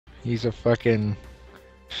He's a fucking...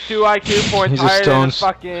 2 IQ points He's a higher than a Stones.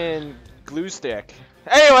 fucking glue stick.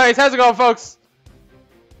 Anyways, how's it going, folks?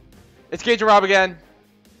 It's Cajun Rob again.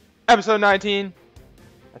 Episode 19,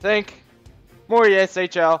 I think. More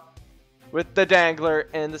EASHL with the dangler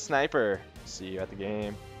and the sniper. See you at the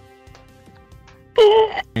game.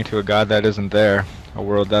 To a God that isn't there, a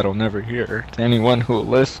world that'll never hear, to anyone who will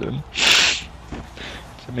listen,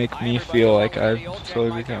 to make me feel like I'm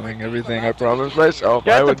slowly becoming everything I promised myself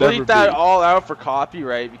You I have to would never bleep that be. all out for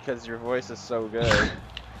copyright because your voice is so good.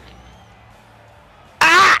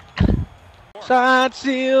 Signed,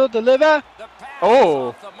 sealed, deliver.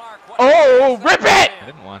 Oh! Oh! Rip it! I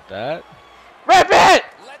didn't want that. Rip it!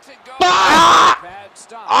 Ah!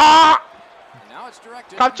 Ah!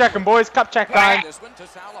 Cup checking, boys. Cup check time.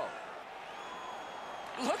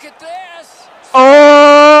 Look at this.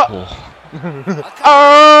 Oh!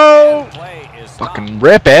 Oh! Fucking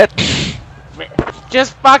rip it.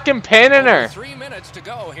 Just fucking pinning her. 3 minutes to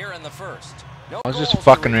go here in the first. I was just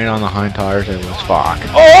fucking right on the hind tires. It was fuck.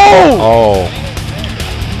 Oh! Oh.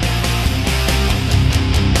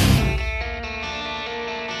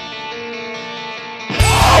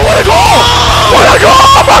 What a goal! What a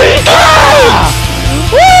goal, buddy!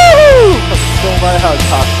 Woo! Don't mind how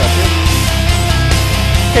top second.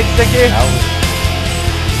 Kick sticky.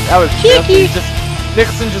 That was cheeky.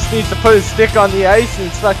 Nicholson just needs to put his stick on the ice and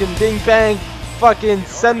it's fucking ding bang. Fucking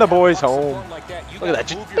send the boys home. Look at that.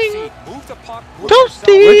 Just bing.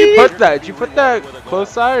 Where'd you put that? Did you put that close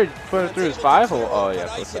side or did you put it through his 5-hole? Oh yeah,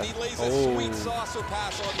 close side. Oh.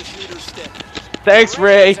 Thanks,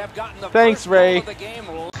 Ray. Thanks, Ray.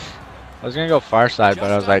 I was gonna go far side,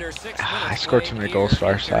 but I was like, I scored too many goals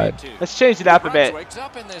far side. Let's change it up a bit.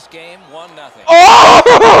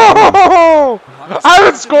 Oh! I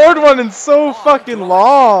haven't scored one in so fucking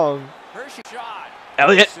long.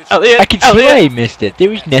 Elliot, I can see why he missed it. There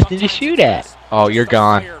was nothing to shoot at. Oh, you're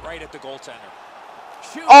gone.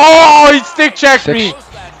 Oh, he stick checked me.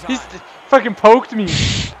 He fucking poked me.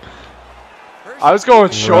 I was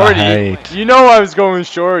going shorty. Right. You know I was going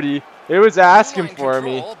shorty. It was asking for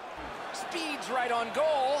me.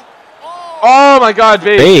 Oh my God,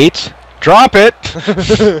 Bates. Bates, drop it.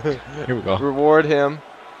 Here we go. Reward him.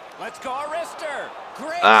 Let's go, Arister.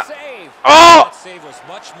 Great save. Oh! That save was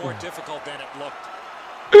much more difficult than it looked.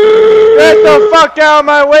 Get the fuck out of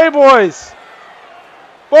my way, boys.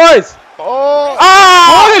 Boys. Oh!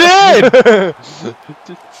 Ah!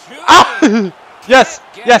 Ah! Yes,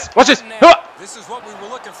 yes. Watch this. This is what we were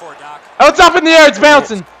looking for, Doc. Oh, it's up in the air. It's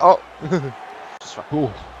bouncing. Oh. Ooh.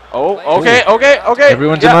 Oh, okay, okay, okay.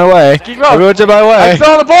 Everyone's in my way. Keep going. Everyone's in my way. I'm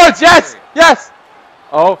still on the boards. Yes, yes.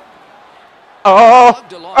 Oh. Oh.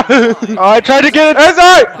 Oh, I tried to get it. That's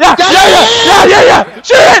all right. Yeah, yeah.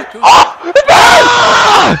 Shoot it. Oh, it's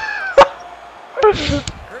bad.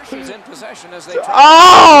 Hershey's in possession as they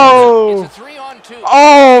Oh. It's a 3-on-2.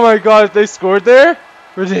 Oh my God, they scored there.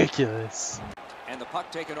 Ridiculous. And the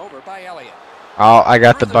puck taken over by Elliott. Oh, I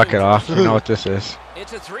got the bucket off. You know what this is.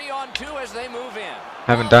 It's a 3-on-2 as they move in.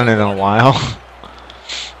 Haven't done it in a while.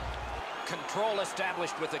 Control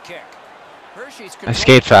established with the kick. Hershey's I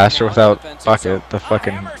skate faster without bucket. The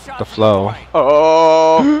flow.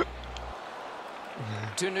 Oh.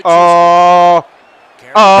 Oh. Oh.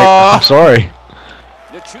 Oh. I'm sorry.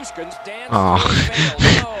 Oh.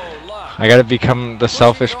 Oh. I gotta become the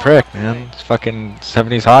selfish prick, man. It's fucking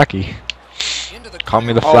 70s hockey. Call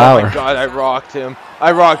me the flower. Oh my God, I rocked him.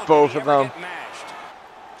 I rocked both of them.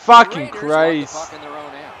 Fucking Christ.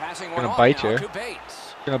 Gonna bite you.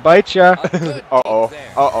 Gonna bite ya. Uh-oh.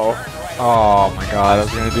 Uh-oh. Oh my God, I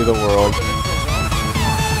was gonna do the world.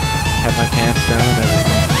 Had my pants down and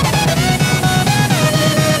everything.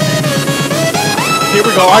 Here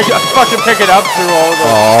we go. I fucking pick it up through all of them.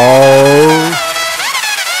 Oh.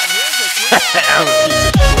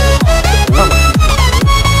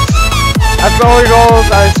 That's the only goals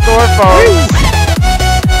I score, folks.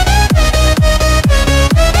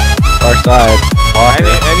 Far side. Blocker.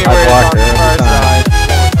 Anywhere I block on her the far every time. side.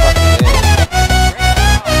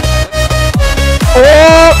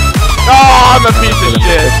 Oh! Oh, I'm a piece of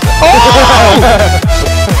shit. Oh!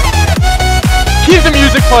 Keep the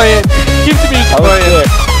music playing. Keep the music playing.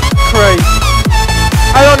 Christ.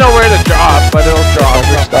 I don't know where to drop, but it'll drop.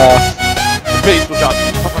 The bass will drop.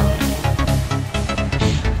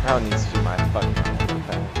 That one needs to be my fucking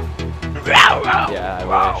thing. Yeah, I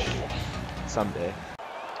wish. Someday.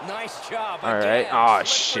 Nice job. Alright. Oh,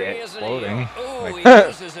 shit. Loading.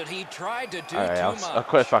 Alright, I'll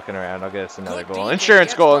quit fucking around. I'll get us another goal.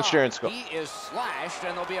 Insurance goal, insurance goal. He is slashed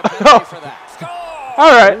and there'll be a penalty for that.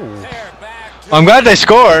 Alright. I'm glad they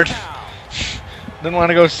scored. Didn't want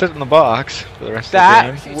to go sit in the box for the rest of the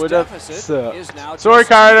That game. would have Deficit is now sucked. Sorry, just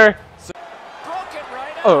Carter. broke it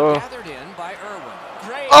right out. Oh. Gathered in by Irwin.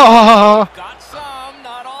 Great. Oh! Got some,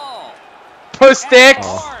 not all. Post sticks.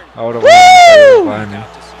 Oh, I would have Woo! won by me.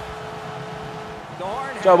 The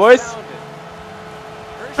horn Go, has boys. sounded.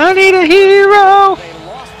 I need a hero! They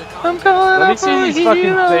lost the I'm contest. calling Let me out see for these a fucking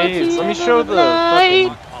hero saves. at Let me the show end of the night.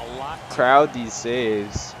 fucking A lot. crowd these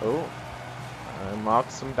saves. Oh,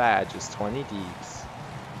 unlock some badges. 20 Ds.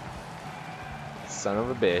 Son of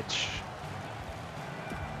a bitch.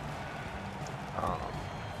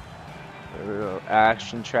 There we go.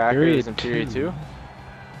 Action trackers in period 2.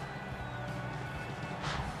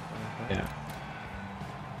 Yeah.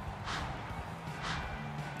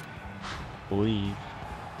 Believe.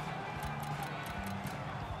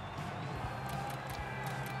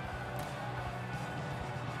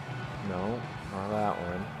 No, not that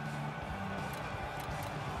one.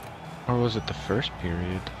 Or was it the first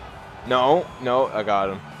period? No, no, I got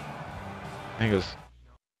him. I think it was.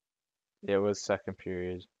 It was second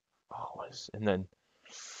period. Oh, and then.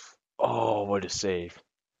 Oh, what a save!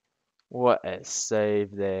 What a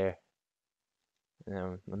save there.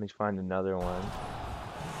 And let me find another one.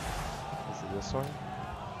 Is it this one?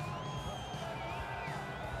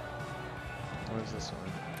 Where's this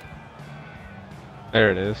one?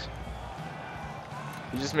 There it is.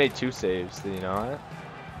 You just made 2 saves, did you know that?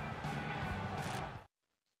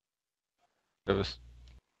 It was.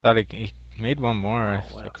 Thought he made one more.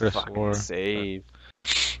 What I a could have fucking swore. save.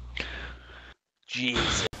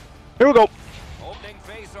 Jesus. Here we go. Opening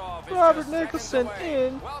face-off is Robert just seconds Nicholson away.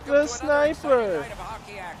 in Welcome the to another exciting sniper. night of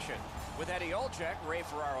hockey action. With Eddie Olczyk, Ray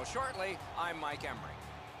Ferraro shortly, I'm Mike Emery.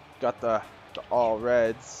 Got the all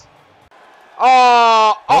reds.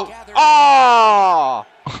 Oh! Oh!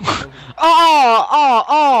 Oh!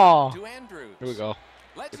 Oh! To Andrews. Here we go.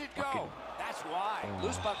 Lets it go. That's why. Oh.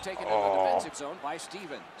 Loose puck taken in the defensive zone by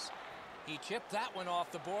Stevens. He chipped that one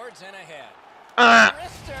off the boards and ahead.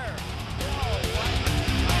 Rister.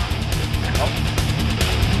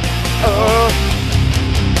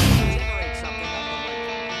 Generate something up the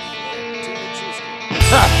wing. To Nichushkin.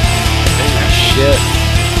 Shit.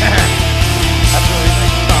 That's a really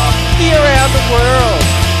nice stop. Be around the world.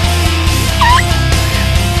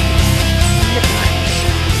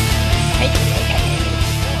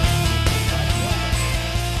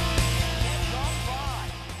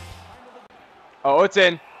 Oh, it's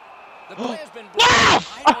in. The play has been blocked.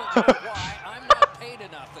 I don't know why. I'm not paid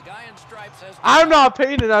enough. The guy in stripes has. I'm not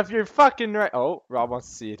paid enough. You're fucking right. Oh, Rob wants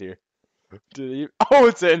to see it here. Did he? Oh,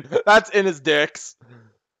 it's in. That's in his dicks.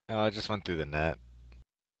 Oh, I just went through the net.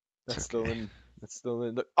 That's okay. still in. That's still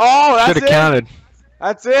in. Oh, that's Should in. have counted.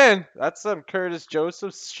 That's in. That's some Curtis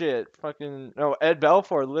Joseph shit. Fucking. No, Ed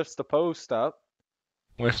Belfour lifts the post up.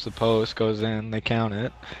 Whiffs the post, goes in, they count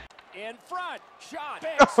it. In front. Shot.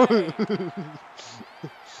 Big save.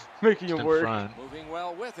 Making Just it in work. front. Moving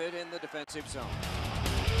well with it in the defensive zone.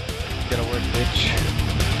 Gotta work, bitch.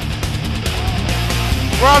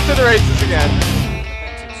 We're off to the races again.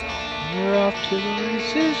 Defensive zone. We're off to the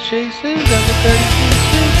races, chases, everybody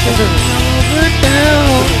chases, everything all over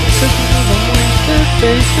town. Cooking on the wasted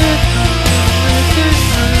faces,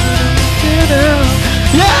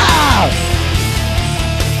 yeah!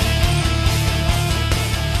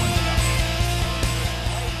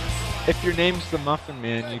 If your name's the Muffin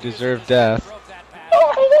Man, you deserve death.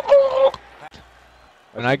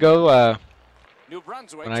 When I go, on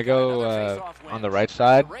the right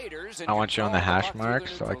side, I want you on the hash mark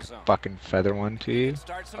so I can fucking feather one to you.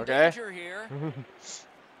 Okay.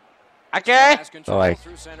 Okay. So like,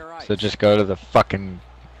 so just go to the fucking,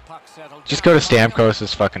 just go to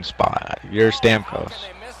Stamkos' fucking spot. You're Stamkos.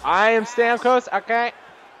 I am Stamkos. Okay.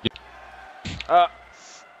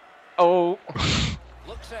 Oh.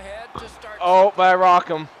 Looks ahead to start. Oh, but I rock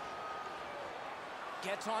him.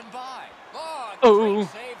 Gets on by. Oh. Great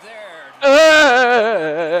save there.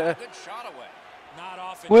 Good shot away. Not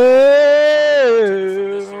often. Whoa.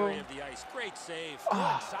 This area of the ice. Great save.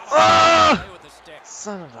 Play with the stick.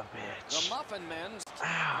 Son of a The bitch. Muffin men.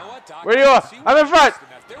 Where you are? I'm in front.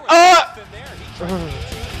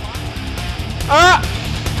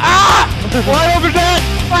 Wide open net!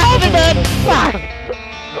 Wide open net! Fuck!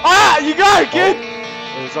 Ah! You got it, kid.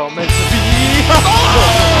 It's all meant to be.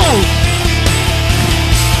 Oh!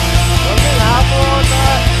 Something happened on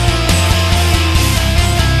that.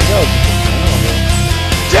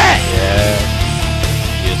 Shit! Yeah.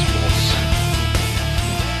 Yes,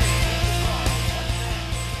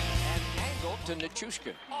 And angled to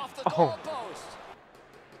Nichushkin. Off the Oh. goal post.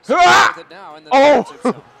 Ah! With it now in the Oh! defensive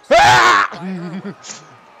zone. Ah!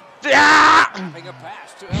 Having a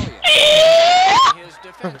pass to Elliott. His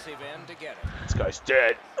defensive end to get it. This guy's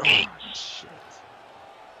dead. Oh, shit.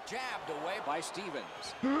 Jabbed away by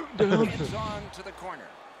Stevens. It's on to the corner.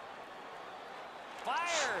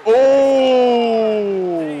 Fires.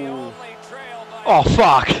 They Oh! only trail by Oh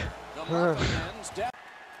fuck!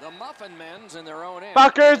 The Muffin Men's in their own end.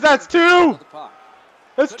 Fuckers, that's two!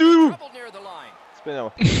 That's two! Trouble near the line.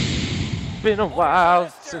 It's been a while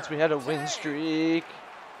since we had a win streak.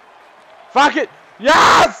 Fuck it!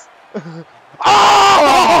 Yes!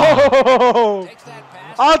 Oh! Takes that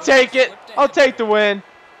pass. I'll take it. I'll take the win.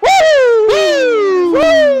 Woo! Woo!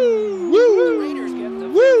 The Raiders get the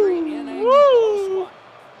victory in a close one.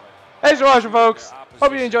 Thanks for watching, folks.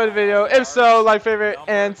 Hope you enjoyed the video. If so, like, favorite,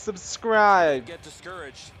 and subscribe. Get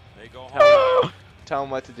discouraged. They go home. Tell them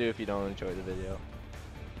what to do if you don't enjoy the video.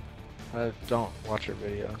 I don't watch your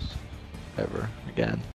videos ever again.